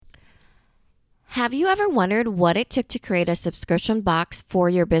Have you ever wondered what it took to create a subscription box for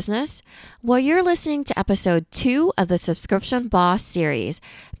your business? Well, you're listening to episode 2 of the Subscription Boss series,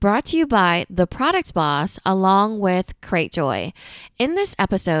 brought to you by The Product Boss along with Cratejoy. In this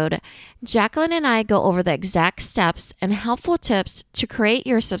episode, Jacqueline and I go over the exact steps and helpful tips to create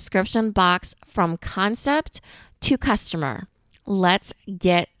your subscription box from concept to customer. Let's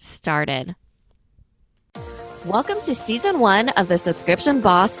get started. Welcome to season 1 of the Subscription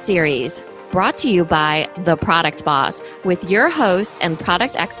Boss series, brought to you by The Product Boss with your hosts and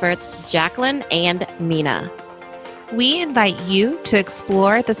product experts, Jacqueline and Mina. We invite you to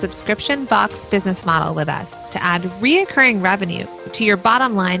explore the subscription box business model with us to add reoccurring revenue to your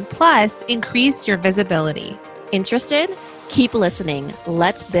bottom line, plus increase your visibility. Interested? Keep listening.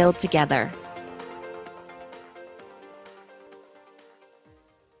 Let's build together.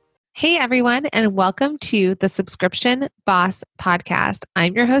 Hey everyone, and welcome to the Subscription Boss podcast.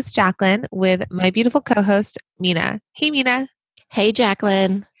 I'm your host, Jacqueline, with my beautiful co-host, Mina. Hey, Mina. Hey,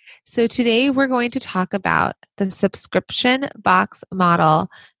 Jacqueline. So today we're going to talk about the subscription box model,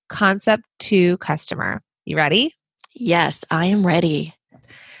 concept to customer. You ready? Yes, I am ready.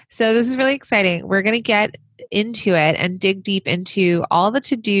 So this is really exciting. We're going to get into it and dig deep into all the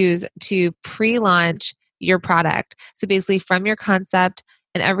to-dos to pre-launch your product. So basically from your concept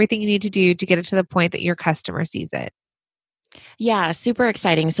and everything you need to do to get it to the point that your customer sees it. Yeah, super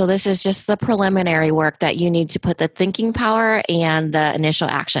exciting. So this is just the preliminary work that you need to put the thinking power and the initial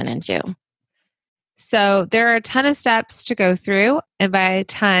action into. So there are a ton of steps to go through. And by a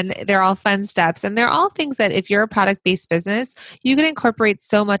ton, they're all fun steps. And they're all things that if you're a product-based business, you can incorporate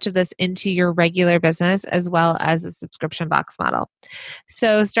so much of this into your regular business as well as a subscription box model.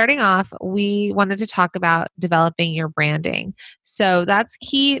 So starting off, we wanted to talk about developing your branding. So that's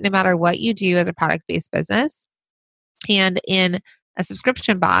key no matter what you do as a product-based business. And in a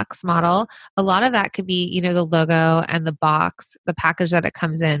subscription box model, a lot of that could be, the logo and the box, the package that it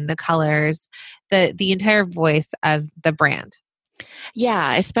comes in, the colors, the entire voice of the brand.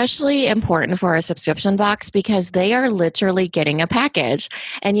 Yeah, especially important for a subscription box because they are literally getting a package.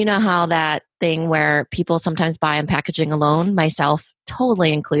 And you know how that thing where people sometimes buy in packaging alone, myself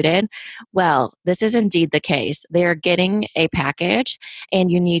totally included. Well, this is indeed the case. They're getting a package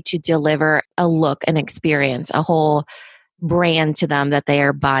and you need to deliver a look, an experience, a whole brand to them that they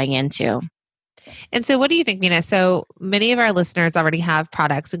are buying into. And so what do you think, Mina? So many of our listeners already have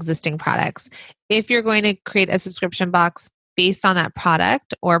existing products. If you're going to create a subscription box based on that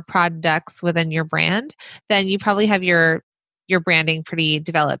product or products within your brand, then you probably have your branding pretty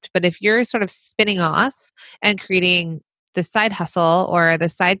developed. But if you're sort of spinning off and creating the side hustle or the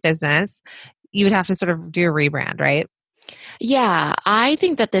side business, you would have to sort of do a rebrand, right? Yeah, I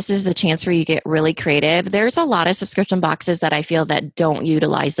think that this is the chance for you to get really creative. There's a lot of subscription boxes that I feel that don't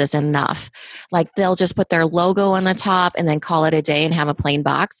utilize this enough. Like they'll just put their logo on the top and then call it a day and have a plain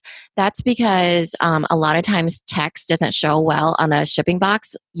box. That's because a lot of times text doesn't show well on a shipping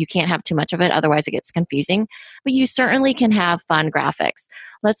box. You can't have too much of it, otherwise it gets confusing. But you certainly can have fun graphics.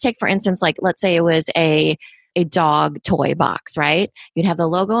 Let's take, for instance, let's say it was a dog toy box, right? You'd have the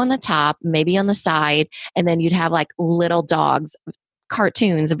logo on the top, maybe on the side, and then you'd have like little dogs,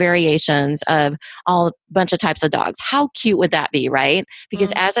 cartoons, variations of all bunch of types of dogs. How cute would that be, right?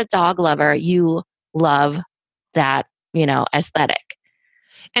 Because as a dog lover, you love that, aesthetic.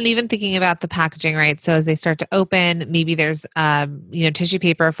 And even thinking about the packaging, right? So as they start to open, maybe there's, tissue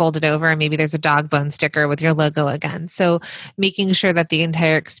paper folded over, and maybe there's a dog bone sticker with your logo again. So making sure that the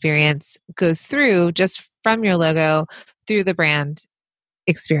entire experience goes through just from your logo through the brand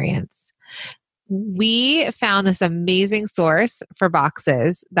experience. We found this amazing source for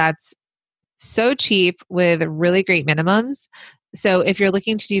boxes that's so cheap with really great minimums. So if you're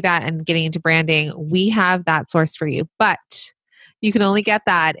looking to do that and getting into branding, we have that source for you. But you can only get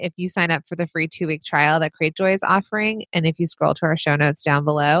that if you sign up for the free 2-week trial that Cratejoy is offering. And if you scroll to our show notes down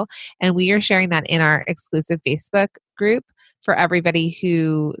below, and we are sharing that in our exclusive Facebook group for everybody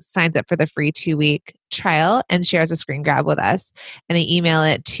who signs up for the free 2-week trial and shares a screen grab with us. And they email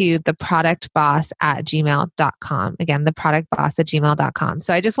it to theproductboss@gmail.com. Again, theproductboss@gmail.com.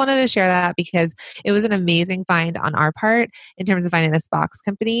 So I just wanted to share that because it was an amazing find on our part in terms of finding this box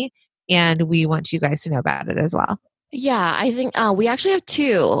company. And we want you guys to know about it as well. Yeah, I think we actually have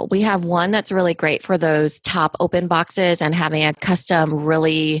 2. We have one that's really great for those top open boxes and having a custom,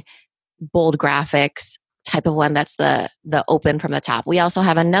 really bold graphics type of one that's the open from the top. We also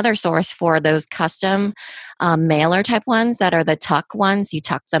have another source for those custom mailer type ones that are the tuck ones. You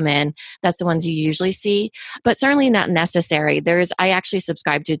tuck them in. That's the ones you usually see, but certainly not necessary. I actually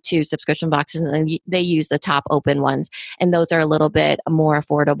subscribe to 2 subscription boxes, and they use the top open ones, and those are a little bit more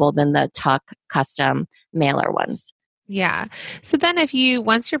affordable than the tuck custom mailer ones. Yeah. So then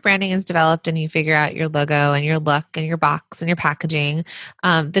once your branding is developed and you figure out your logo and your look and your box and your packaging,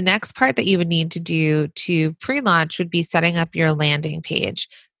 the next part that you would need to do to pre-launch would be setting up your landing page.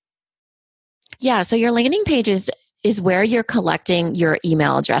 Yeah. So your landing page is where you're collecting your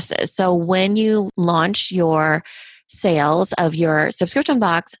email addresses. So when you launch your sales of your subscription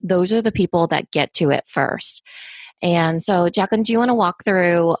box, those are the people that get to it first. And so, Jacqueline, do you want to walk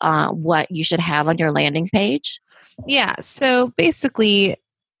through what you should have on your landing page? Yeah. So basically,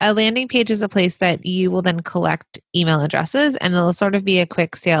 a landing page is a place that you will then collect email addresses, and it'll sort of be a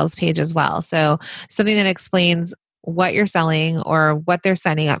quick sales page as well. So something that explains what you're selling or what they're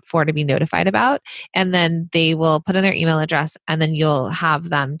signing up for to be notified about. And then they will put in their email address, and then you'll have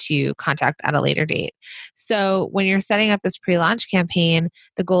them to contact at a later date. So when you're setting up this pre-launch campaign,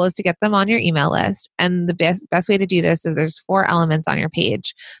 the goal is to get them on your email list. And the best way to do this is there's 4 elements on your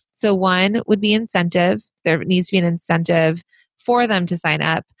page. So one would be incentive. There needs to be an incentive for them to sign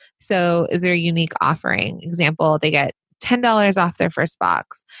up. So is there a unique offering? Example, they get $10 off their first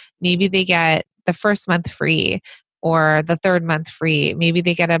box. Maybe they get the first month free or the third month free. Maybe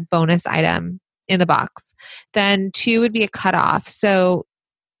they get a bonus item in the box. Then 2 would be a cutoff. So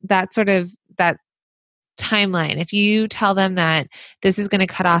that timeline. If you tell them that this is going to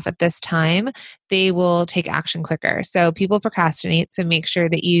cut off at this time, they will take action quicker. So people procrastinate. So make sure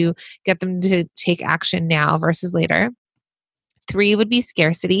that you get them to take action now versus later. 3 would be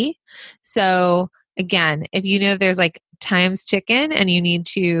scarcity. So again, if you know there's like time's ticking and you need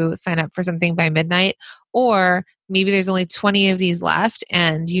to sign up for something by midnight, or maybe there's only 20 of these left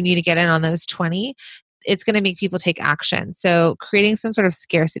and you need to get in on those 20, it's going to make people take action. So creating some sort of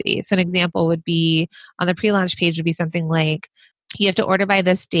scarcity. So an example would be on the pre-launch page would be something like, you have to order by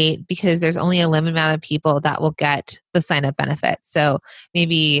this date because there's only a limited amount of people that will get the sign-up benefit. So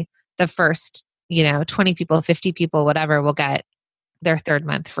maybe the first, 20 people, 50 people, whatever, will get their third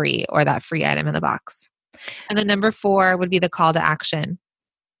month free or that free item in the box. And then number 4 would be the call to action.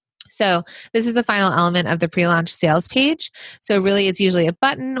 So this is the final element of the pre-launch sales page. So really it's usually a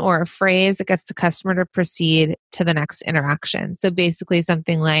button or a phrase that gets the customer to proceed to the next interaction. So basically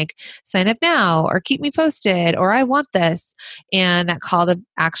something like sign up now or keep me posted or I want this. And that call to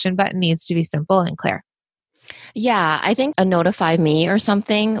action button needs to be simple and clear. Yeah, I think a notify me or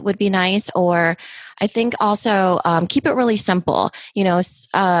something would be nice. Or I think also keep it really simple.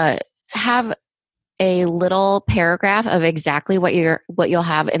 Have a little paragraph of exactly what you'll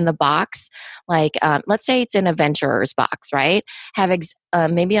have in the box. Like, let's say it's an adventurer's box, right? Have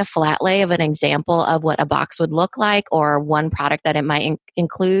maybe a flat lay of an example of what a box would look like, or one product that it might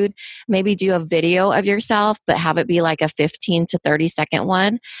include. Maybe do a video of yourself, but have it be like a 15 to 30-second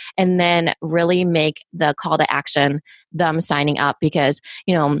one, and then really make the call to action them signing up, because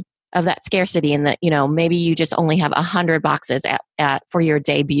of that scarcity, and that maybe you just only have 100 boxes for your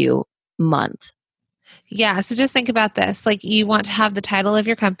debut month. Yeah. So just think about this. Like, you want to have the title of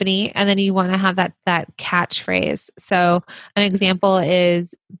your company, and then you want to have that catchphrase. So an example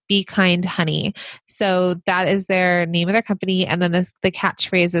is Be Kind Honey. So that is their name of their company. And then the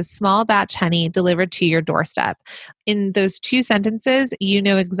catchphrase is small batch honey delivered to your doorstep. In those 2 sentences, you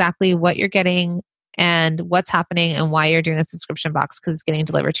know exactly what you're getting and what's happening and why you're doing a subscription box, because it's getting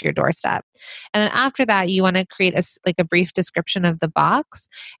delivered to your doorstep. And then after that, you want to create a brief description of the box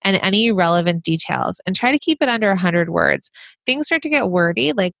and any relevant details, and try to keep it under 100 words. Things start to get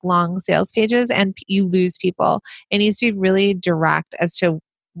wordy, like long sales pages, and you lose people. It needs to be really direct as to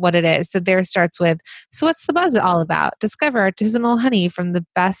what it is. So there starts with, so what's the buzz all about? Discover artisanal honey from the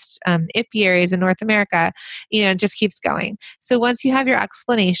best apiaries in North America. It just keeps going. So once you have your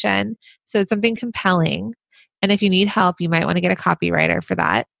explanation, so it's something compelling, and if you need help, you might want to get a copywriter for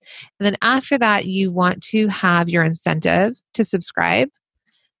that. And then after that, you want to have your incentive to subscribe.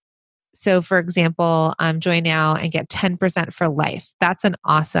 So for example, join now and get 10% for life. That's an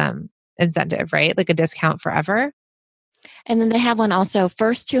awesome incentive, right? Like a discount forever. And then they have one also,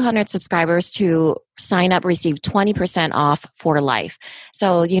 first 200 subscribers to sign up receive 20% off for life.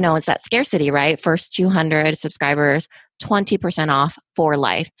 So, it's that scarcity, right? First 200 subscribers, 20% off for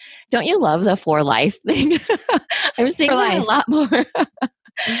life. Don't you love the for life thing? I'm seeing that a lot more.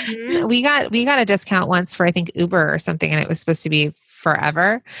 Mm-hmm. We got a discount once for, I think, Uber or something, and it was supposed to be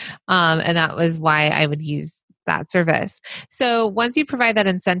forever. And that was why I would use that service. So once you provide that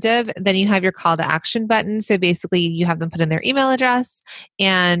incentive, then you have your call to action button. So basically, you have them put in their email address,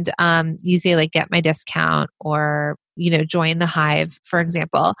 and you say like, "Get my discount," or join the Hive, for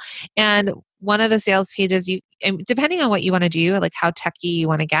example. And one of the sales pages, and depending on what you want to do, like how techy you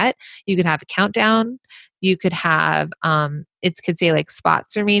want to get, you could have a countdown. You could have it could say like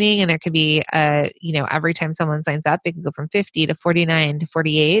spots remaining, and there could be every time someone signs up, it can go from 50 to 49 to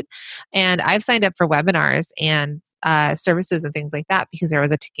 48. And I've signed up for webinars and services and things like that because there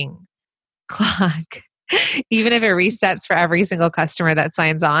was a ticking clock. Even if it resets for every single customer that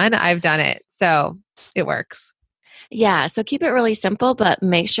signs on, I've done it. So it works. Yeah, so keep it really simple, but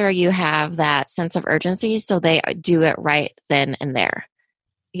make sure you have that sense of urgency so they do it right then and there.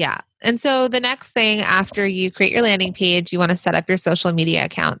 Yeah. And so the next thing after you create your landing page, you want to set up your social media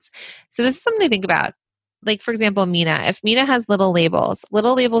accounts. So this is something to think about. Like, for example, Mina, if Mina has Little Labels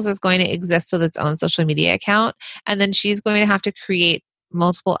is going to exist with its own social media account. And then she's going to have to create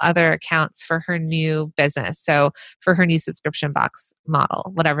multiple other accounts for her new business. So for her new subscription box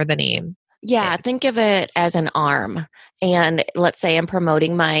model, whatever the name. Yeah, think of it as an arm. And let's say I'm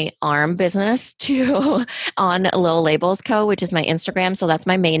promoting my arm business to on Little Labels Co., which is my Instagram. So that's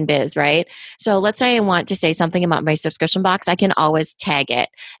my main biz, right? So let's say I want to say something about my subscription box. I can always tag it.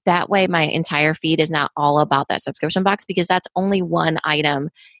 That way, my entire feed is not all about that subscription box because that's only one item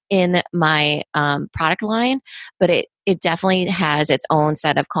in my product line, but it definitely has its own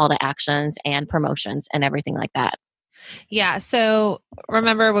set of call to actions and promotions and everything like that. Yeah. So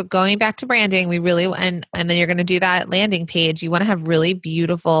remember, going back to branding, we really, and then you're going to do that landing page. You want to have really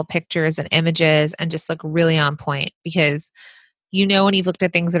beautiful pictures and images and just look really on point because when you've looked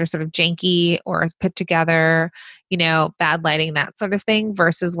at things that are sort of janky or put together, bad lighting, that sort of thing,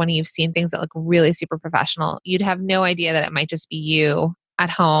 versus when you've seen things that look really super professional, you'd have no idea that it might just be you at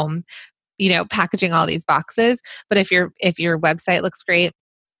home, packaging all these boxes. But if your website looks great,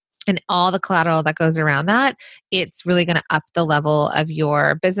 and all the collateral that goes around that, it's really going to up the level of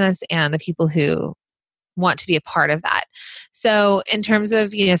your business and the people who want to be a part of that. So in terms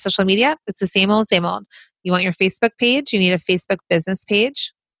of, social media, it's the same old, same old. You want your Facebook page, you need a Facebook business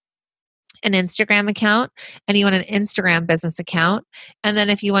page, an Instagram account, and you want an Instagram business account. And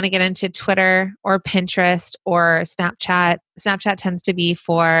then if you want to get into Twitter or Pinterest or Snapchat tends to be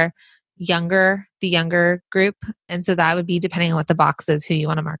for the younger group. And so that would be depending on what the box is, who you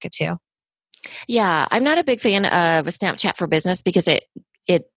want to market to. Yeah, I'm not a big fan of Snapchat for business because it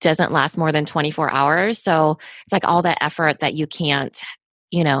doesn't last more than 24 hours. So it's like all that effort that you can't,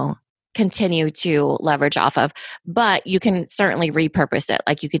 continue to leverage off of. But you can certainly repurpose it.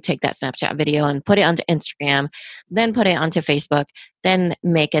 Like you could take that Snapchat video and put it onto Instagram, then put it onto Facebook, then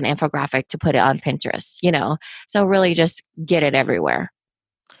make an infographic to put it on Pinterest, So really just get it everywhere.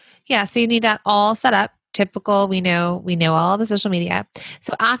 Yeah, so you need that all set up. Typical, we know all the social media.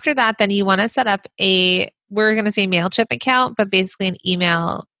 So after that, then you want to set up we're going to say MailChimp account, but basically an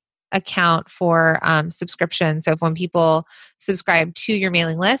email account for subscription. So if when people subscribe to your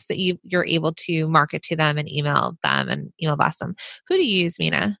mailing list, that you're able to market to them and email them and email blast them. Who do you use,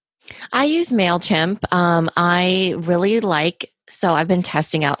 Mina? I use MailChimp. I really so I've been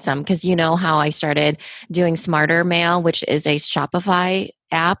testing out some because you know how I started doing Smarter Mail, which is a Shopify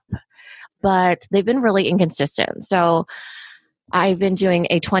app, but they've been really inconsistent. So I've been doing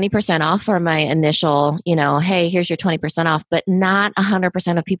a 20% off for my initial, hey, here's your 20% off, but not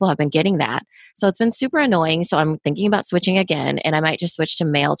 100% of people have been getting that. So it's been super annoying. So I'm thinking about switching again, and I might just switch to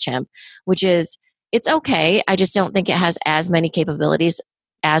MailChimp, it's okay. I just don't think it has as many capabilities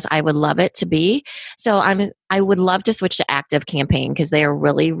as I would love it to be. So I would love to switch to ActiveCampaign because they are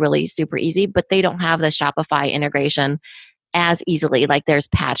really, really super easy, but they don't have the Shopify integration as easily. Like there's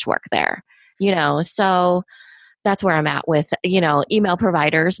patchwork there, so that's where I'm at with, email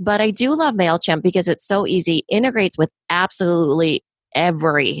providers. But I do love MailChimp because it's so easy, integrates with absolutely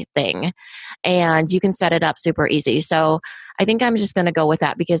everything, and you can set it up super easy. So I think I'm just going to go with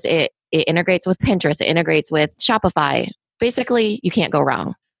that because it integrates with Pinterest, it integrates with Shopify. Basically, you can't go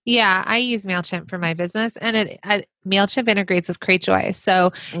wrong. Yeah, I use MailChimp for my business, and MailChimp integrates with Cratejoy.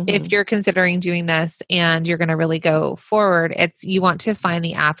 So if you're considering doing this and you're going to really go forward, you want to find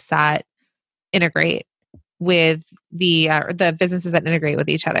the apps that integrate with the businesses that integrate with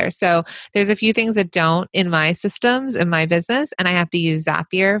each other. So there's a few things that don't in my systems, in my business, and I have to use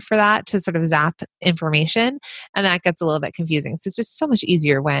Zapier for that to sort of zap information. And that gets a little bit confusing. So it's just so much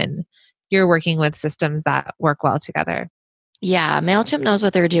easier when you're working with systems that work well together. Yeah, MailChimp knows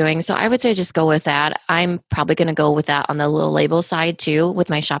what they're doing. So I would say just go with that. I'm probably going to go with that on the Little Label side too with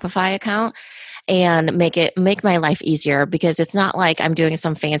my Shopify account and make my life easier because it's not like I'm doing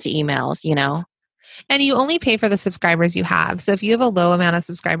some fancy emails, And you only pay for the subscribers you have. So if you have a low amount of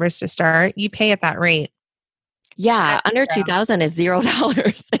subscribers to start, you pay at that rate. Yeah, As you under grow. 2000 is $0.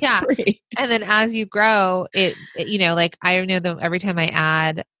 It's Yeah. free. And then as you grow, like I know that every time I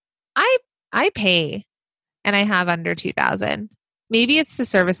add, I pay and I have under 2000. Maybe it's the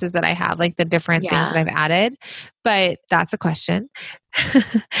services that I have, like the different things that Yeah. I've added, but that's a question.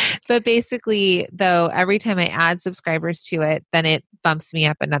 But basically, though, every time I add subscribers to it, then it bumps me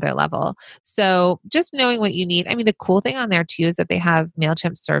up another level. So just knowing what you need. I mean, the cool thing on there too is that they have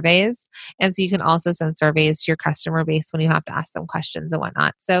MailChimp surveys. And so you can also send surveys to your customer base when you have to ask them questions and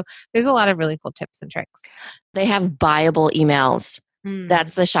whatnot. So there's a lot of really cool tips and tricks. They have buyable emails. Mm.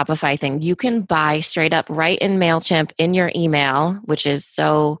 That's the Shopify thing. You can buy straight up right in MailChimp in your email, which is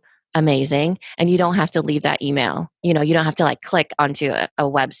so amazing. And you don't have to leave that email. You don't have to like click onto a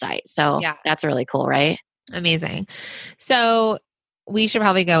website. So Yeah. that's really cool, right? Amazing. So we should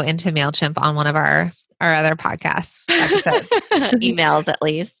probably go into MailChimp on one of our other podcasts episodes. Emails at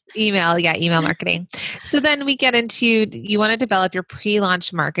least. Email marketing. So then we get into, you want to develop your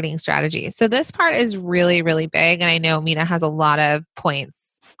pre-launch marketing strategy. So this part is really, really big. And I know Mina has a lot of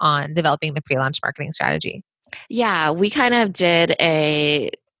points on developing the pre-launch marketing strategy. Yeah, we kind of did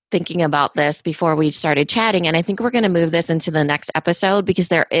a thinking about this before we started chatting. And I think we're going to move this into the next episode because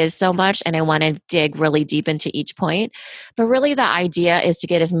there is so much and I want to dig really deep into each point. But really, the idea is to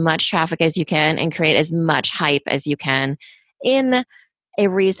get as much traffic as you can and create as much hype as you can in a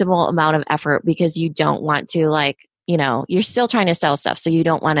reasonable amount of effort because you don't want to you're still trying to sell stuff. So you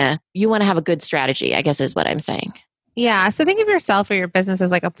want to have a good strategy, I guess is what I'm saying. Yeah. So think of yourself or your business as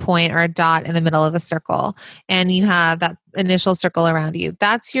like a point or a dot in the middle of a circle. And you have that initial circle around you.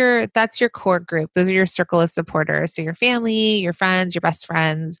 That's your core group. Those are your circle of supporters. So your family, your friends, your best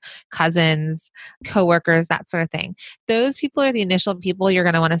friends, cousins, coworkers, that sort of thing. Those people are the initial people you're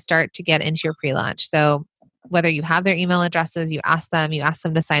going to want to start to get into your pre-launch. So whether you have their email addresses, you ask them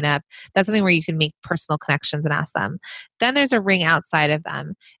to sign up. That's something where you can make personal connections and ask them. Then there's a ring outside of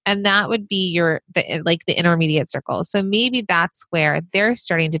them. And that would be the intermediate circle. So maybe that's where they're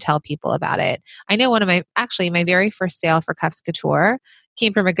starting to tell people about it. I know my very first sale for Cuffs Couture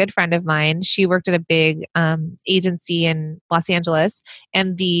came from a good friend of mine. She worked at a big agency in Los Angeles,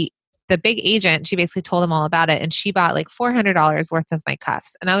 and the big agent, she basically told them all about it, and she bought like $400 worth of my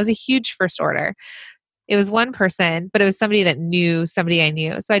cuffs. And that was a huge first order. It was one person, but it was somebody that knew somebody I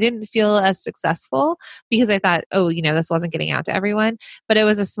knew. So I didn't feel as successful because I thought, this wasn't getting out to everyone. But it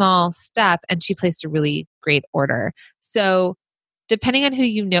was a small step, and she placed a really great order. So depending on who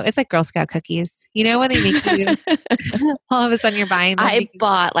you know, it's like Girl Scout cookies. You know, when they make you, all of a sudden you're buying them. I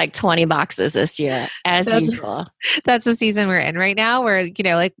bought like 20 boxes this year, as usual. That's the season we're in right now where,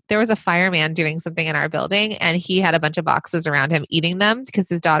 like there was a fireman doing something in our building and he had a bunch of boxes around him eating them because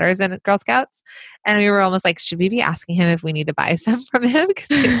his daughter's in Girl Scouts. And we were almost like, should we be asking him if we need to buy some from him?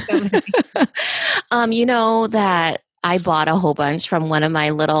 You know that I bought a whole bunch from one of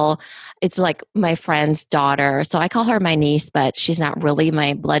my it's like my friend's daughter. So I call her my niece, but she's not really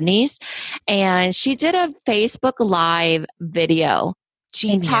my blood niece. And she did a Facebook Live video.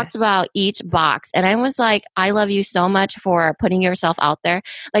 She talked about each box. And I was like, I love you so much for putting yourself out there.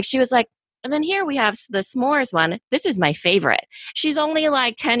 Like she was like, and then here we have the s'mores one. This is my favorite. She's only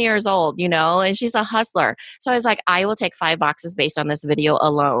like 10 years old, and she's a hustler. So I was like, I will take 5 boxes based on this video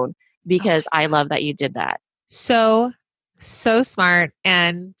alone because I love that you did that. So smart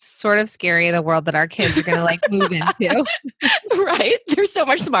and sort of scary, the world that our kids are going to like move into. Right? They're so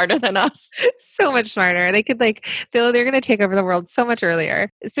much smarter than us. So much smarter. They could they're going to take over the world so much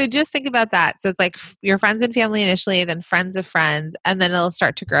earlier. So just think about that. So it's like your friends and family initially, then friends of friends, and then it'll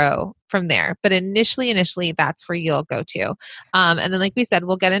start to grow from there. But initially, that's where you'll go to. And then like we said,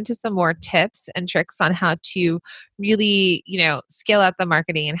 we'll get into some more tips and tricks on how to really, scale out the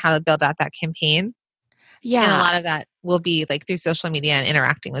marketing and how to build out that campaign. Yeah. And a lot of that will be like through social media and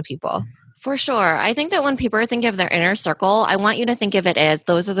interacting with people. For sure. I think that when people think of their inner circle, I want you to think of it as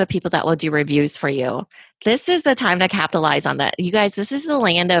those are the people that will do reviews for you. This is the time to capitalize on that. You guys, this is the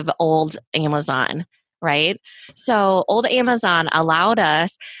land of old Amazon, right? So old Amazon allowed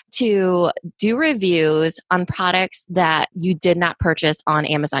us to do reviews on products that you did not purchase on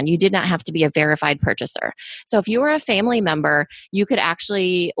Amazon. You did not have to be a verified purchaser. So if you were a family member, you could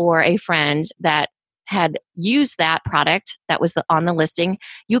actually, or a friend that had used that product that was on the listing,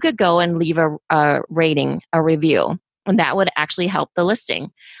 you could go and leave a rating, a review, and that would actually help the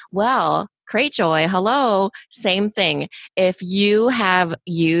listing. Well, Cratejoy, hello, same thing. If you have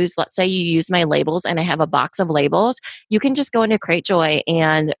used, let's say you use my labels and I have a box of labels, you can just go into Cratejoy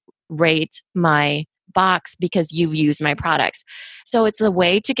and rate my box because you've used my products. So it's a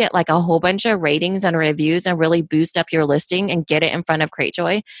way to get like a whole bunch of ratings and reviews and really boost up your listing and get it in front of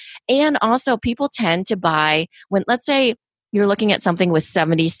Cratejoy. And also, people tend to buy when, let's say, you're looking at something with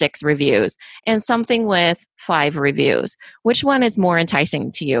 76 reviews and something with 5 reviews. Which one is more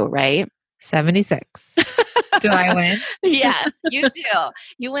enticing to you, right? 76. Do I win? Yes, you do.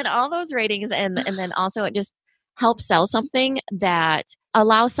 You win all those ratings, and then also it just helps sell something that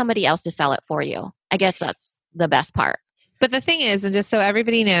allows somebody else to sell it for you. I guess that's the best part. But the thing is, and just so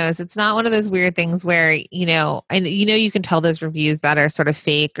everybody knows, it's not one of those weird things where, and you can tell those reviews that are sort of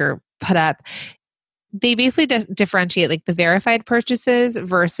fake or put up. They basically differentiate like the verified purchases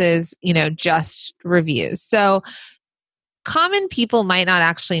versus, just reviews. So common people might not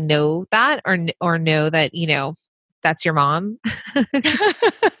actually know that or know that, that's your mom.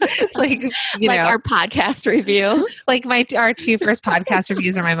 like our podcast review. Like our 2 first podcast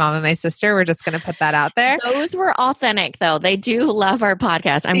reviews are my mom and my sister. We're just going to put that out there. Those were authentic though. They do love our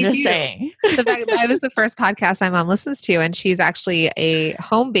podcast. I'm just saying. The fact that I was the first podcast my mom listens to, and she's actually a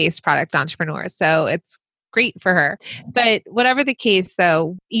home-based product entrepreneur. So it's great for her. But whatever the case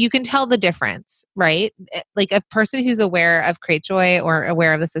though, you can tell the difference, right? Like a person who's aware of Cratejoy or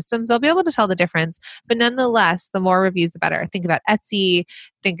aware of the systems, they'll be able to tell the difference. But nonetheless, the more reviews, the better. Think about Etsy,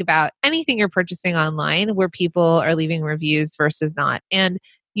 think about anything you're purchasing online where people are leaving reviews versus not. And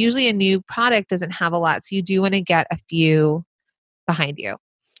usually a new product doesn't have a lot. So you do want to get a few behind you.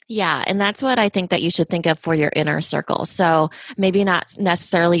 Yeah, and that's what I think that you should think of for your inner circle. So maybe not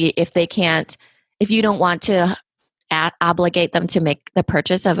necessarily if you don't want to obligate them to make the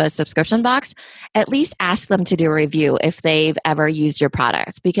purchase of a subscription box, at least ask them to do a review if they've ever used your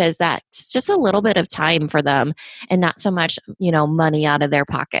products, because that's just a little bit of time for them and not so much, money out of their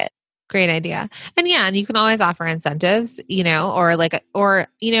pocket. Great idea. And you can always offer incentives, or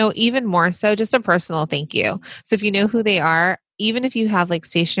even more so just a personal thank you. So if you know who they are, even if you have like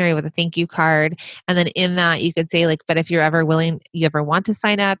stationery with a thank you card, and then in that you could say like, but if you're ever willing, you ever want to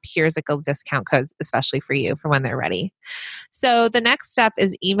sign up, here's like a discount code, especially for you for when they're ready. So the next step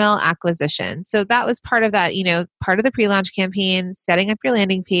is email acquisition. So that was part of that, part of the pre-launch campaign, setting up your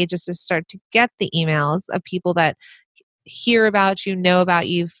landing page is to start to get the emails of people that hear about you, know about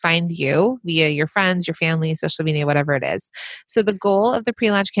you, find you via your friends, your family, social media, whatever it is. So the goal of the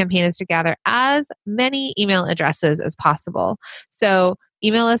pre-launch campaign is to gather as many email addresses as possible. So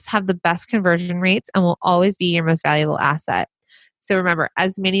email lists have the best conversion rates and will always be your most valuable asset. So remember,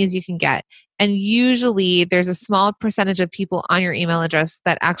 as many as you can get. And usually there's a small percentage of people on your email address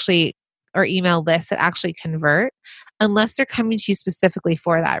that actually, or email lists that actually convert, unless they're coming to you specifically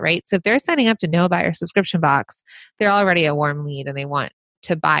for that, right? So if they're signing up to know about your subscription box, they're already a warm lead and they want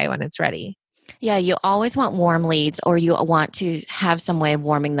to buy when it's ready. Yeah, you always want warm leads, or you want to have some way of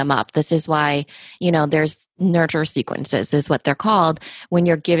warming them up. This is why, there's nurture sequences is what they're called. When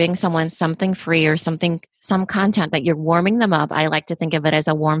you're giving someone something free or some content that you're warming them up, I like to think of it as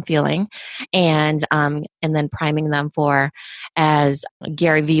a warm feeling, and then priming them for, as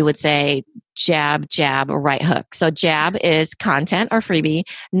Gary Vee would say, jab, jab, right hook. So jab is content or freebie.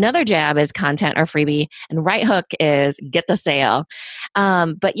 Another jab is content or freebie. And right hook is get the sale.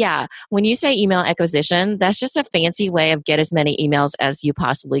 But yeah, when you say email acquisition, that's just a fancy way of get as many emails as you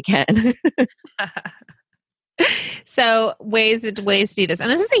possibly can. So ways to do this.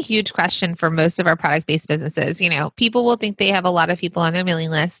 And this is a huge question for most of our product-based businesses. People will think they have a lot of people on their mailing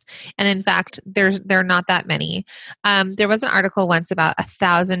list. And in fact, there are not that many. There was an article once about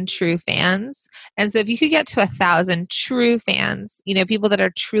 1,000 true fans. And so if you could get to 1,000 true fans, people that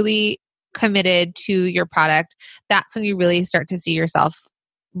are truly committed to your product, that's when you really start to see yourself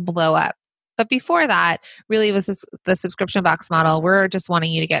blow up. But before that, really was the subscription box model. We're just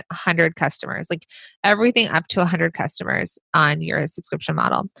wanting you to get 100 customers, like everything up to 100 customers on your subscription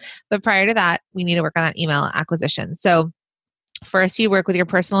model. But prior to that, we need to work on that email acquisition. So first, you work with your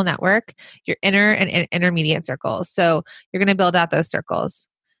personal network, your inner and intermediate circles. So you're going to build out those circles.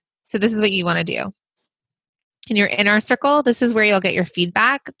 So this is what you want to do. In your inner circle, this is where you'll get your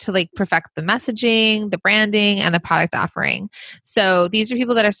feedback to like perfect the messaging, the branding, and the product offering. So these are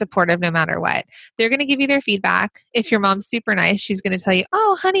people that are supportive no matter what. They're going to give you their feedback. If your mom's super nice, she's going to tell you,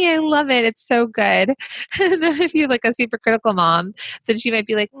 oh, honey, I love it. It's so good. And then if you're like a super critical mom, then she might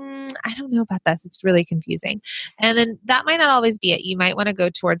be like, I don't know about this. It's really confusing. And then that might not always be it. You might want to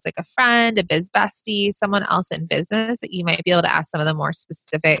go towards like a friend, a biz bestie, someone else in business that you might be able to ask some of the more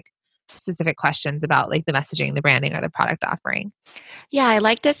specific questions about like the messaging, the branding, or the product offering. Yeah, I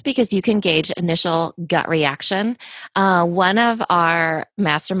like this because you can gauge initial gut reaction. One of our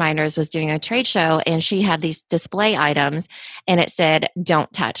masterminders was doing a trade show and she had these display items and it said,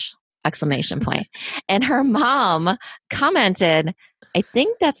 don't touch. exclamation point. And her mom commented, I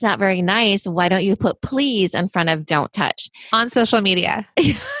think that's not very nice. Why don't you put please in front of don't touch? On social media.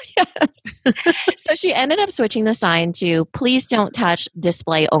 Yes. So she ended up switching the sign to please don't touch,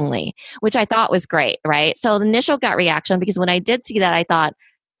 display only, which I thought was great, right? So the initial gut reaction, because when I did see that, I thought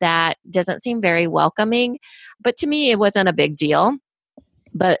that doesn't seem very welcoming. But to me, it wasn't a big deal.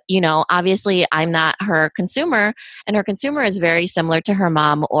 But, obviously I'm not her consumer, and her consumer is very similar to her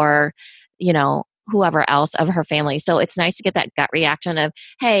mom or, whoever else of her family. So it's nice to get that gut reaction of,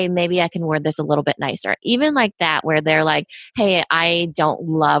 hey, maybe I can word this a little bit nicer. Even like that, where they're like, hey, I don't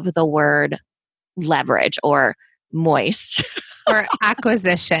love the word leverage or moist. Or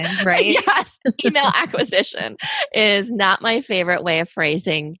acquisition, right? Yes, email acquisition is not my favorite way of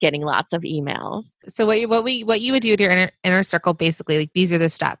phrasing getting lots of emails. So what you would do with your inner circle, basically, like these are the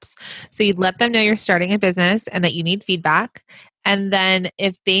steps. So you'd let them know you're starting a business and that you need feedback. And then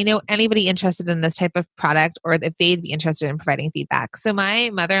if they know anybody interested in this type of product, or if they'd be interested in providing feedback. So my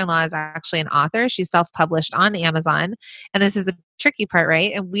mother-in-law is actually an author. She's self-published on Amazon. And this is the tricky part,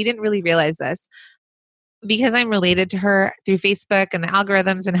 right? And we didn't really realize this. Because I'm related to her through Facebook and the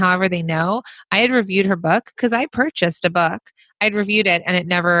algorithms and however they know, I had reviewed her book because I purchased a book. I'd reviewed it and it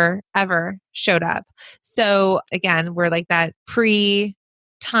never, ever showed up. So again, we're like that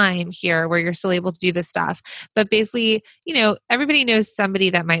time here where you're still able to do this stuff. But basically, everybody knows somebody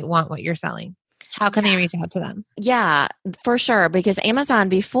that might want what you're selling. How can they reach out to them? Yeah, for sure. Because Amazon,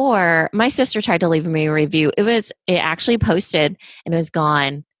 before my sister tried to leave me a review, it actually posted and it was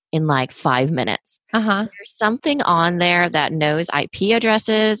gone in like 5 minutes. There's something on there that knows IP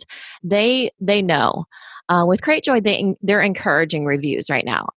addresses. They know. With CrateJoy, they're encouraging reviews right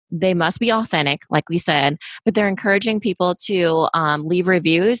now. They must be authentic, like we said, but they're encouraging people to leave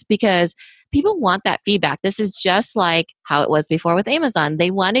reviews because people want that feedback. This is just like how it was before with Amazon.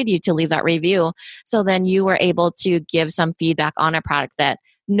 They wanted you to leave that review. So then you were able to give some feedback on a product that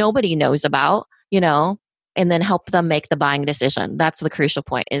nobody knows about, and then help them make the buying decision. That's the crucial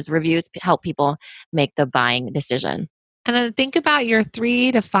point, is reviews help people make the buying decision. And then think about your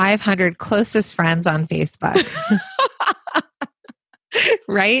 300 to 500 closest friends on Facebook.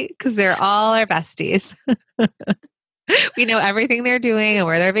 Right? Because they're all our besties. We know everything they're doing and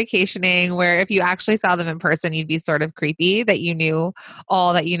where they're vacationing, where if you actually saw them in person, you'd be sort of creepy that you knew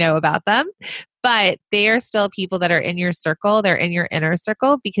all that you know about them. But they are still people that are in your circle. They're in your inner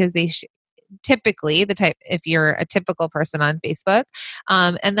circle because they typically if you're a typical person on Facebook,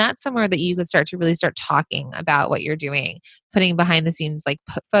 and that's somewhere that you could start to really start talking about what you're doing, putting behind the scenes, like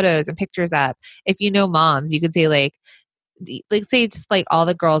put photos and pictures up. If you know moms, you could say like say it's like all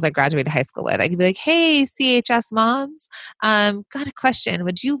the girls I graduated high school with. I could be like, hey, CHS moms, got a question.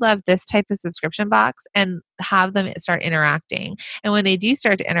 Would you love this type of subscription box? And have them start interacting. And when they do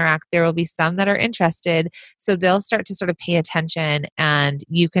start to interact, there will be some that are interested. So they'll start to sort of pay attention, and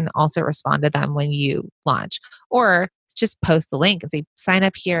you can also respond to them when you launch. Or just post the link and say, sign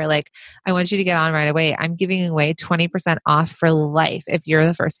up here. Like, I want you to get on right away. I'm giving away 20% off for life. If you're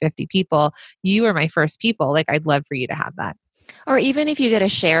the first 50 people, you are my first people. Like, I'd love for you to have that. Or even if you get a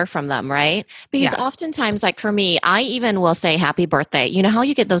share from them, right? Because oftentimes, like for me, I even will say happy birthday. You know how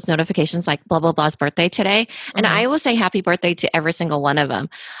you get those notifications like blah, blah, blah's birthday today? And I will say happy birthday to every single one of them.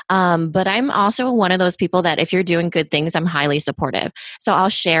 But I'm also one of those people that if you're doing good things, I'm highly supportive. So I'll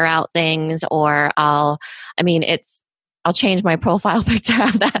share out things, or I'll change my profile pic to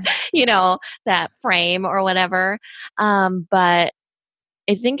have that, that frame or whatever. But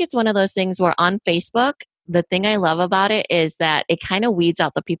I think it's one of those things where on Facebook, the thing I love about it is that it kind of weeds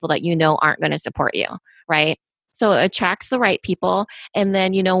out the people that aren't going to support you, right? So it attracts the right people. And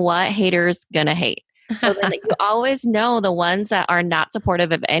then you know what? Haters gonna hate. So then you always know the ones that are not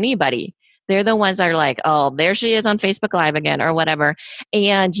supportive of anybody. They're the ones that are like, oh, there she is on Facebook Live again or whatever.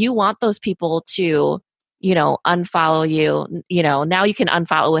 And you want those people to unfollow you, now you can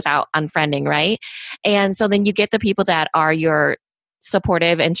unfollow without unfriending, right? And so then you get the people that are your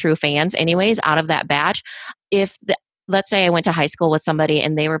supportive and true fans anyways out of that batch. Let's say I went to high school with somebody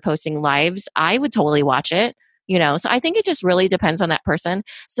and they were posting lives, I would totally watch it, So I think it just really depends on that person.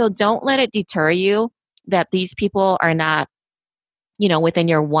 So don't let it deter you that these people are not within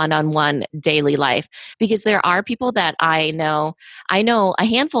your one-on-one daily life, because there are people that I know a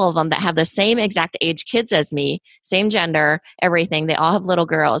handful of them that have the same exact age kids as me, same gender, everything. They all have little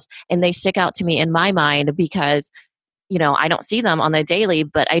girls, and they stick out to me in my mind because, I don't see them on the daily,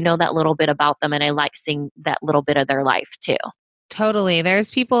 but I know that little bit about them, and I like seeing that little bit of their life too. Totally. There's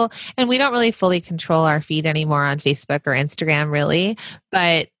people, and we don't really fully control our feed anymore on Facebook or Instagram, really,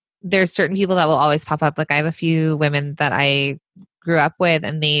 but there's certain people that will always pop up. Like I have a few women that I grew up with,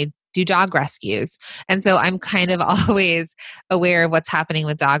 and they do dog rescues. And so I'm kind of always aware of what's happening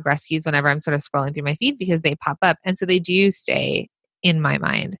with dog rescues whenever I'm sort of scrolling through my feed because they pop up. And so they do stay in my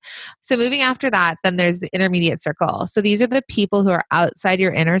mind. So moving after that, then there's the intermediate circle. So these are the people who are outside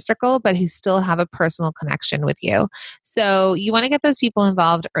your inner circle, but who still have a personal connection with you. So you want to get those people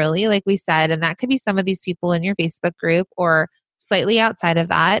involved early, like we said, and that could be some of these people in your Facebook group or slightly outside of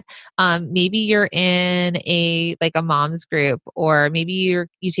that. Maybe you're in a mom's group, or maybe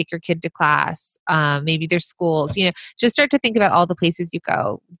you take your kid to class. Maybe there's schools. Just start to think about all the places you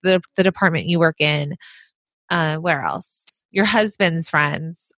go, the department you work in. Where else? Your husband's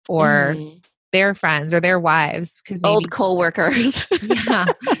friends, or their friends, or their wives, because maybe old coworkers. yeah,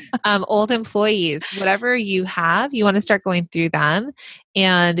 old employees, whatever you have, you want to start going through them,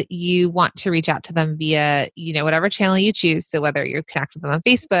 and you want to reach out to them via, whatever channel you choose. So whether you connect with them on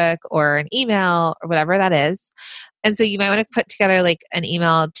Facebook or an email or whatever that is. And so you might want to put together like an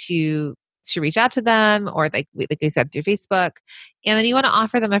email to reach out to them, or like I said, through Facebook. And then you want to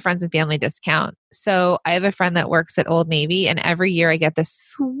offer them a friends and family discount. So I have a friend that works at Old Navy, and every year I get this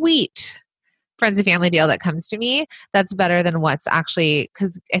sweet friends and family deal that comes to me that's better than what's actually,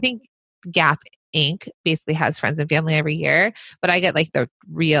 because I think Gap Inc. basically has friends and family every year, but I get like the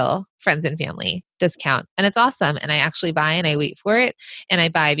real friends and family discount, and it's awesome. And I actually buy, and I wait for it, and I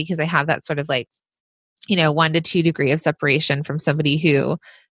buy because I have that sort of 1 to 2 degree of separation from somebody who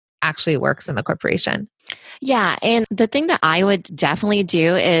actually works in the corporation. Yeah. And the thing that I would definitely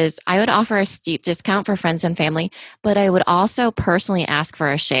do is I would offer a steep discount for friends and family, but I would also personally ask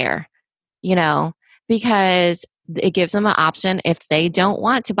for a share, because it gives them an option. If they don't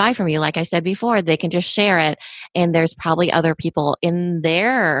want to buy from you, like I said before, they can just share it. And there's probably other people in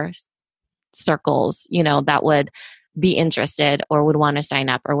their circles, that would be interested or would want to sign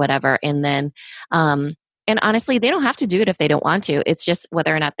up or whatever. And then, and honestly, they don't have to do it if they don't want to. It's just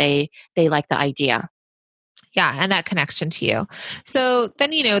whether or not they like the idea. Yeah, and that connection to you. So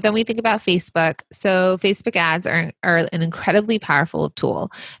then, then we think about Facebook. So Facebook ads are an incredibly powerful tool.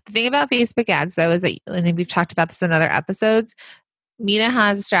 The thing about Facebook ads, though, is that, I think we've talked about this in other episodes, Mina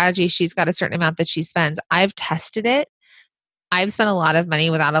has a strategy. She's got a certain amount that she spends. I've tested it. I've spent a lot of money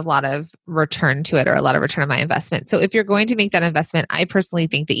without a lot of return to it, or a lot of return on my investment. So if you're going to make that investment, I personally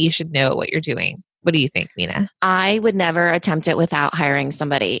think that you should know what you're doing. What do you think, Mina? I would never attempt it without hiring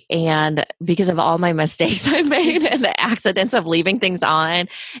somebody. And because of all my mistakes I've made and the accidents of leaving things on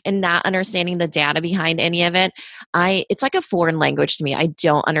and not understanding the data behind any of it, it's like a foreign language to me. I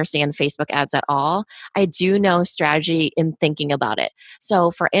don't understand Facebook ads at all. I do know strategy in thinking about it.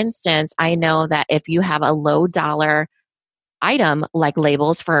 So for instance, I know that if you have a low dollar item like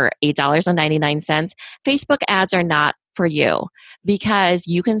labels for $8.99, Facebook ads are not for you, because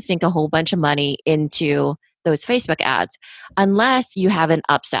you can sink a whole bunch of money into those Facebook ads unless you have an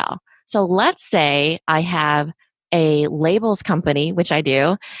upsell. So let's say I have a labels company, which I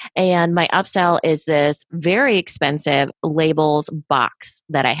do, and my upsell is this very expensive labels box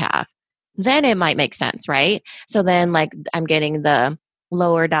that I have. Then it might make sense, right? So then I'm getting the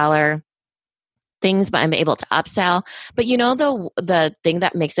lower dollar things, but I'm able to upsell. But the thing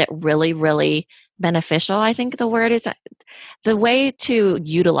that makes it really, really beneficial, I think the word is, the way to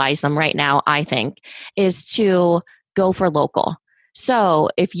utilize them right now, I think, is to go for local. So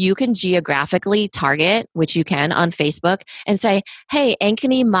if you can geographically target, which you can on Facebook, and say, hey,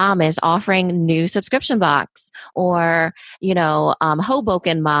 Ankeny Mom is offering new subscription box, or,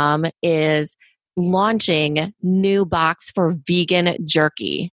 Hoboken Mom is launching new box for vegan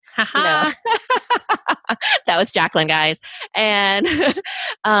jerky. That was Jacqueline, guys. And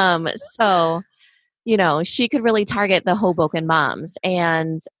so, she could really target the Hoboken moms,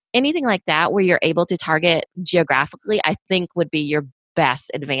 and anything like that where you're able to target geographically, I think would be your best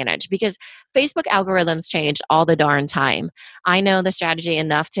advantage, because Facebook algorithms change all the darn time. I know the strategy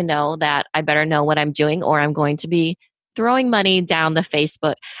enough to know that I better know what I'm doing, or I'm going to be throwing money down the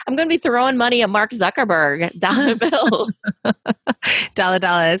Facebook. I'm going to be throwing money at Mark Zuckerberg down the bills.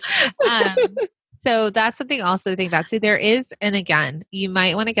 Dollars. So that's something also to think about. So there is, and again, you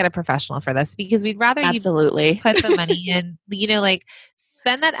might want to get a professional for this, because we'd rather absolutely you put the money in,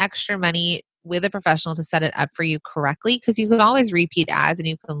 spend that extra money with a professional to set it up for you correctly, because you can always repeat ads and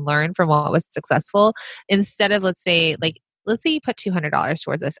you can learn from what was successful, instead of, let's say you put $200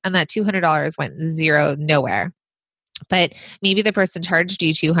 towards this, and that $200 went nowhere. But maybe the person charged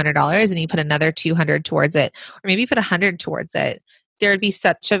you $200 and you put another $200 towards it, or maybe you put $100 towards it. There would be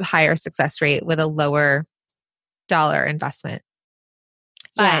such a higher success rate with a lower dollar investment.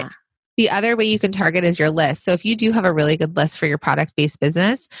 Yeah. But the other way you can target is your list. So if you do have a really good list for your product-based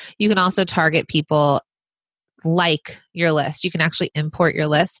business, you can also target people like your list. You can actually import your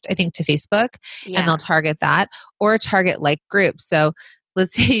list, I think, to Facebook, and they'll target that, or target like groups. So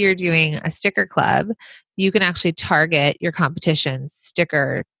let's say you're doing a sticker club, you can actually target your competition's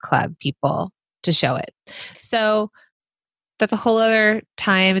sticker club people to show it. So that's a whole other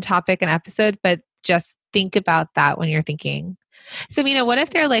time, topic, and episode, but just think about that when you're thinking. So, Mina, what if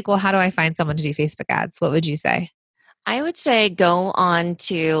they're like, well, how do I find someone to do Facebook ads? What would you say? I would say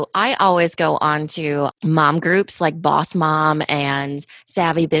I always go on to mom groups like Boss Mom and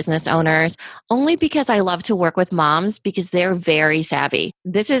Savvy Business Owners, only because I love to work with moms because they're very savvy.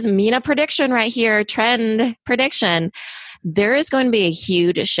 This is Mina prediction right here, trend prediction. There is going to be a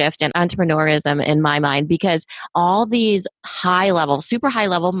huge shift in entrepreneurism in my mind because all these super high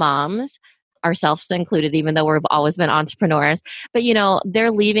level moms, ourselves included, even though we've always been entrepreneurs, but they're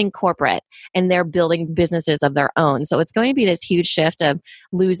leaving corporate and they're building businesses of their own. So it's going to be this huge shift of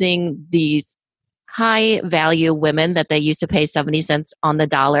losing these high value women that they used to pay 70 cents on the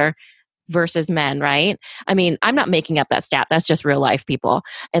dollar versus men, right? I mean, I'm not making up that stat. That's just real life people.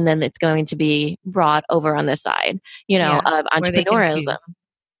 And then it's going to be brought over on this side, of entrepreneurism.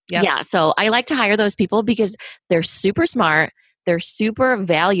 Yep. Yeah. So I like to hire those people because they're super smart, they're super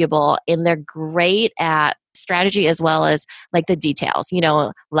valuable, and they're great at strategy as well as like the details.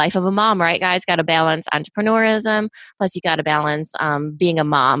 Life of a mom, right, guys? Got to balance entrepreneurism. Plus, you got to balance being a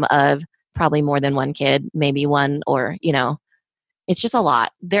mom of probably more than one kid, maybe one, or, it's just a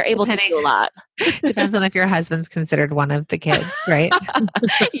lot. They're able to do a lot. Depends on if your husband's considered one of the kids, right?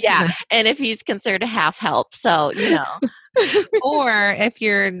 Yeah. And if he's considered half help. So, Or if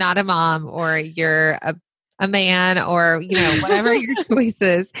you're not a mom or you're a man or, whatever your choice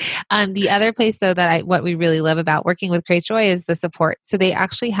is. The other place though what we really love about working with Create Joy is the support. So they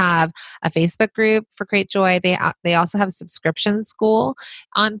actually have a Facebook group for Create Joy. They also have a subscription school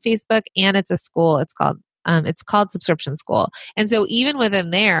on Facebook, and it's a school. It's called Subscription School. And so even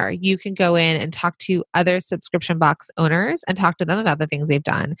within there, you can go in and talk to other subscription box owners and talk to them about the things they've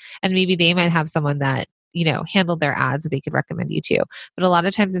done. And maybe they might have someone that, handled their ads that they could recommend you to. But a lot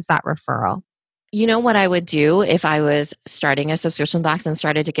of times it's that referral. You know what I would do if I was starting a subscription box and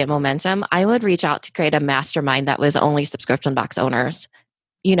started to get momentum? I would reach out to create a mastermind that was only subscription box owners,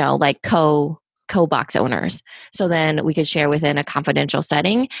 like co-box owners. So then we could share within a confidential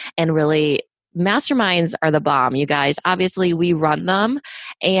setting and really masterminds are the bomb, you guys. Obviously, we run them.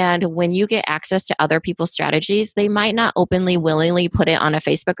 And when you get access to other people's strategies, they might not openly, willingly put it on a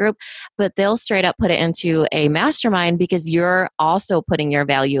Facebook group, but they'll straight up put it into a mastermind because you're also putting your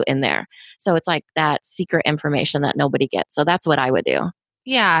value in there. So it's like that secret information that nobody gets. So that's what I would do.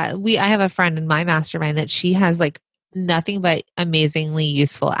 Yeah. I have a friend in my mastermind that she has like nothing but amazingly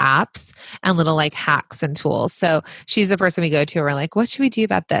useful apps and little like hacks and tools. So she's the person we go to. We're like, what should we do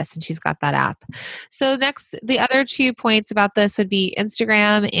about this? And she's got that app. So next, the other 2 points about this would be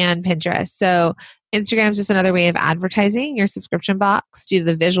Instagram and Pinterest. So Instagram is just another way of advertising your subscription box due to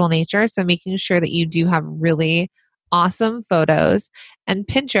the visual nature. So making sure that you do have really awesome photos. And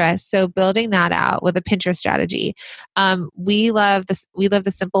Pinterest, so building that out with a Pinterest strategy. We love this. We love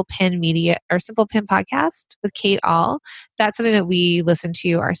the Simple Pin Media or Simple Pin podcast with Kate All. That's something that we listen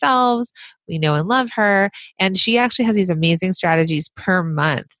to ourselves. We know and love her, and she actually has these amazing strategies per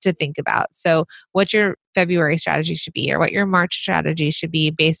month to think about. So, what your February strategy should be, or what your March strategy should be,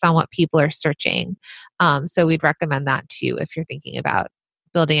 based on what people are searching. So, we'd recommend that too if you're thinking about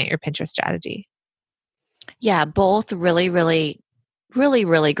building out your Pinterest strategy. Yeah, both really, really, really,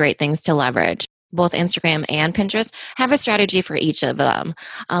 really great things to leverage. Both Instagram and Pinterest have a strategy for each of them.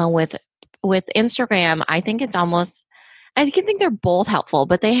 With Instagram, I think they're both helpful,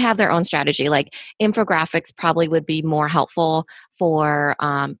 but they have their own strategy. Like infographics probably would be more helpful for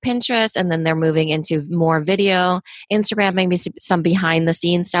Pinterest, and then they're moving into more video. Instagram, maybe some behind the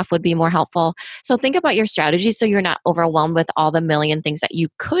scenes stuff would be more helpful. So think about your strategy so you're not overwhelmed with all the million things that you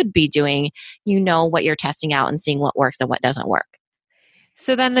could be doing. You know what you're testing out and seeing what works and what doesn't work.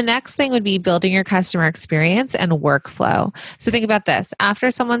 So then the next thing would be building your customer experience and workflow. So think about this.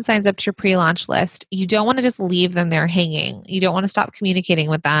 After someone signs up to your pre-launch list, you don't want to just leave them there hanging. You don't want to stop communicating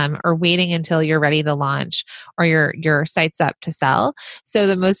with them or waiting until you're ready to launch or your site's up to sell. So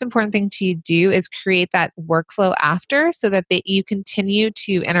the most important thing to do is create that workflow after so that you continue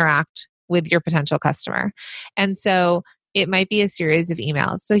to interact with your potential customer. And so it might be a series of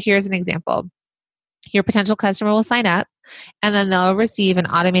emails. So here's an example. Your potential customer will sign up, and then they'll receive an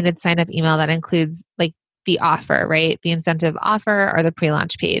automated sign up email that includes like the offer, right? The incentive offer or the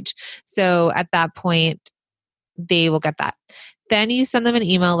pre-launch page. So at that point, they will get that. Then you send them an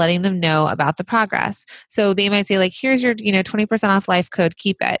email letting them know about the progress. So they might say like, here's your 20% off life code,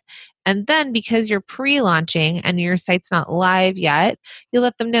 keep it. And then because you're pre-launching and your site's not live yet, you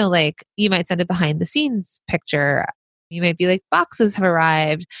let them know, like you might send a behind the scenes picture. You might be like, boxes have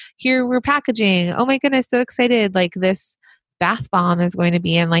arrived. Here we're packaging. Oh my goodness, so excited. Like this bath bomb is going to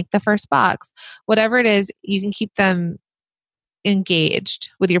be in like the first box. Whatever it is, you can keep them engaged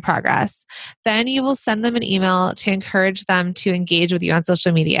with your progress. Then you will send them an email to encourage them to engage with you on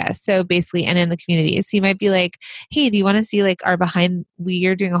social media. So basically, and in the community. So you might be like, hey, do you want to see like we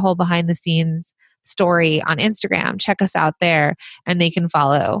are doing a whole behind the scenes story on Instagram. Check us out there, and they can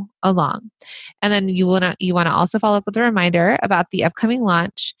follow along. And then you want to also follow up with a reminder about the upcoming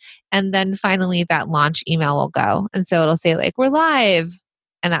launch. And then finally that launch email will go. And so it'll say like, we're live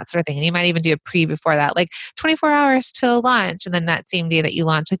and that sort of thing. And you might even do a before that, like 24 hours till launch. And then that same day that you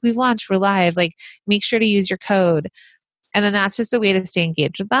launch, like we've launched, we're live, like make sure to use your code. And then that's just a way to stay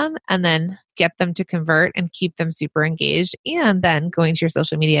engaged with them and then get them to convert and keep them super engaged. And then going to your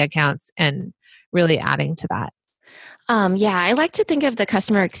social media accounts and really adding to that. Yeah, I like to think of the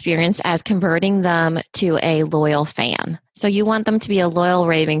customer experience as converting them to a loyal fan. So you want them to be a loyal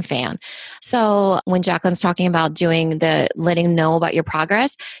raving fan. So when Jacqueline's talking about letting them know about your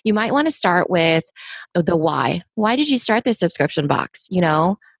progress, you might want to start with the why. Why did you start this subscription box?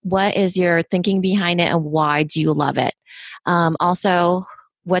 What is your thinking behind it and why do you love it? Also,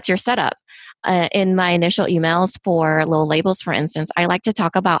 what's your setup? In my initial emails for Little Labels, for instance, I like to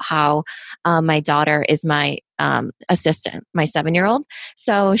talk about how my daughter is my assistant, my 7-year-old.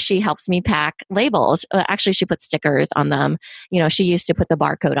 So she helps me pack labels. Actually, she puts stickers on them. She used to put the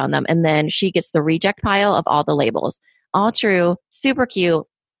barcode on them, and then she gets the reject pile of all the labels. All true, super cute.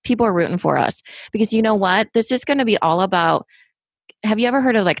 People are rooting for us because you know what? This is going to be all about. Have you ever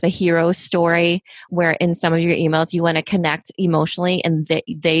heard of like the hero story where in some of your emails you want to connect emotionally and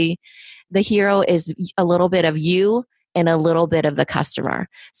the hero is a little bit of you and a little bit of the customer.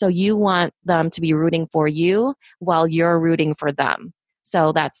 So you want them to be rooting for you while you're rooting for them.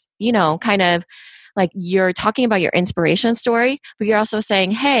 So that's, kind of like you're talking about your inspiration story, but you're also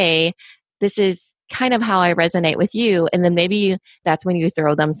saying, hey, this is kind of how I resonate with you. And then maybe that's when you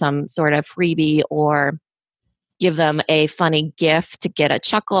throw them some sort of freebie or give them a funny gift to get a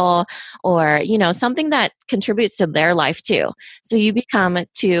chuckle or, something that contributes to their life too. So you become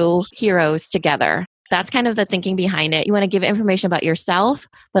two heroes together. That's kind of the thinking behind it. You want to give information about yourself,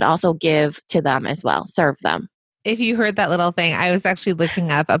 but also give to them as well, serve them. If you heard that little thing, I was actually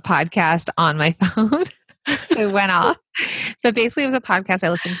looking up a podcast on my phone. It went off. But basically, it was a podcast I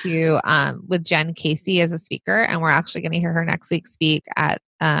listened to with Jen Casey as a speaker, and we're actually going to hear her next week speak at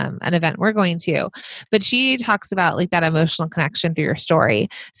an event we're going to. But she talks about like that emotional connection through your story.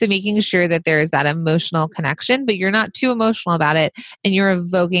 So making sure that there is that emotional connection, but you're not too emotional about it, and you're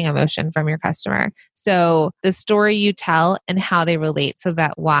evoking emotion from your customer. So the story you tell and how they relate. So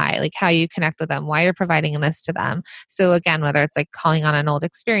that why, like how you connect with them, why you're providing this to them. So again, whether it's like calling on an old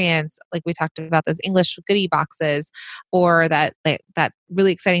experience, like we talked about those English goodie boxes, or that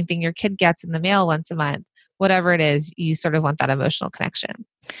really exciting thing your kid gets in the mail once a month, whatever it is, you sort of want that emotional connection.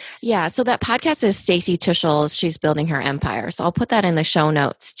 Yeah. So that podcast is Stacey Tuschel's She's Building Her Empire. So I'll put that in the show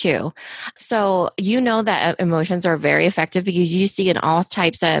notes too. So that emotions are very effective because you see in all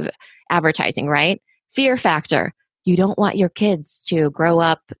types of advertising, right? Fear factor. You don't want your kids to grow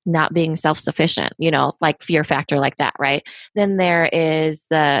up not being self-sufficient, like fear factor like that, right? Then there is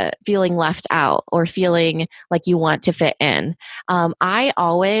the feeling left out or feeling like you want to fit in. I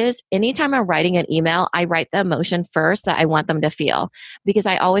always, anytime I'm writing an email, I write the emotion first that I want them to feel because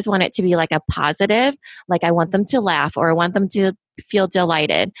I always want it to be like a positive, like I want them to laugh or I want them to feel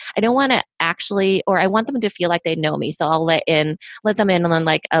delighted. I don't want to I want them to feel like they know me. So I'll let them in on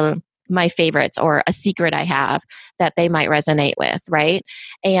like my favorites or a secret I have that they might resonate with, right?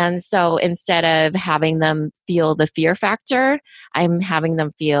 And so instead of having them feel the fear factor, I'm having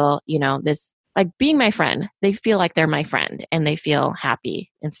them feel, this like being my friend. They feel like they're my friend and they feel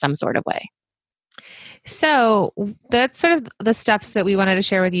happy in some sort of way. So that's sort of the steps that we wanted to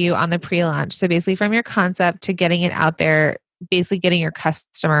share with you on the pre-launch. So basically from your concept to getting it out there, basically getting your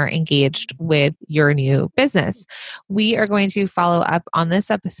customer engaged with your new business. We are going to follow up on this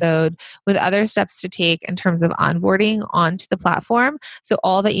episode with other steps to take in terms of onboarding onto the platform. So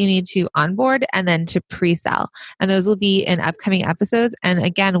all that you need to onboard and then to pre-sell. And those will be in upcoming episodes. And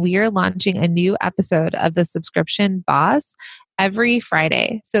again, we are launching a new episode of the Subscription Boss every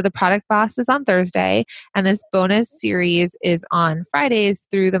Friday. So the Product Boss is on Thursday, and this bonus series is on Fridays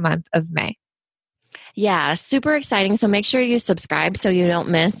through the month of May. Yeah, super exciting. So make sure you subscribe so you don't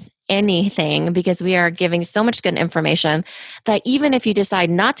miss anything because we are giving so much good information that even if you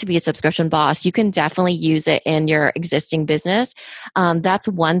decide not to be a subscription boss, you can definitely use it in your existing business. That's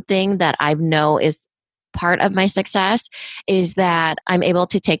one thing that I know is part of my success is that I'm able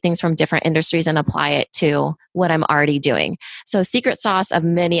to take things from different industries and apply it to what I'm already doing. So secret sauce of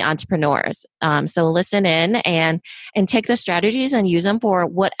many entrepreneurs. So listen in and take the strategies and use them for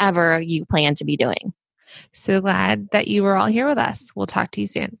whatever you plan to be doing. So glad that you were all here with us. We'll talk to you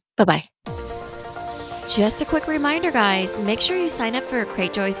soon. Bye-bye. Just a quick reminder, guys, make sure you sign up for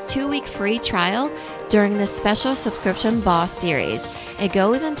CreateJoy's 2-week free trial during the special Subscription Boss series. It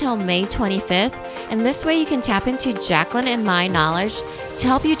goes until May 25th, and this way you can tap into Jacqueline and my knowledge to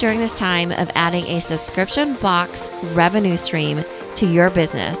help you during this time of adding a subscription box revenue stream to your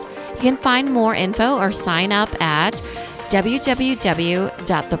business. You can find more info or sign up at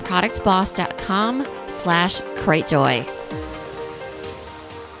www.theproductboss.com/CreateJoy.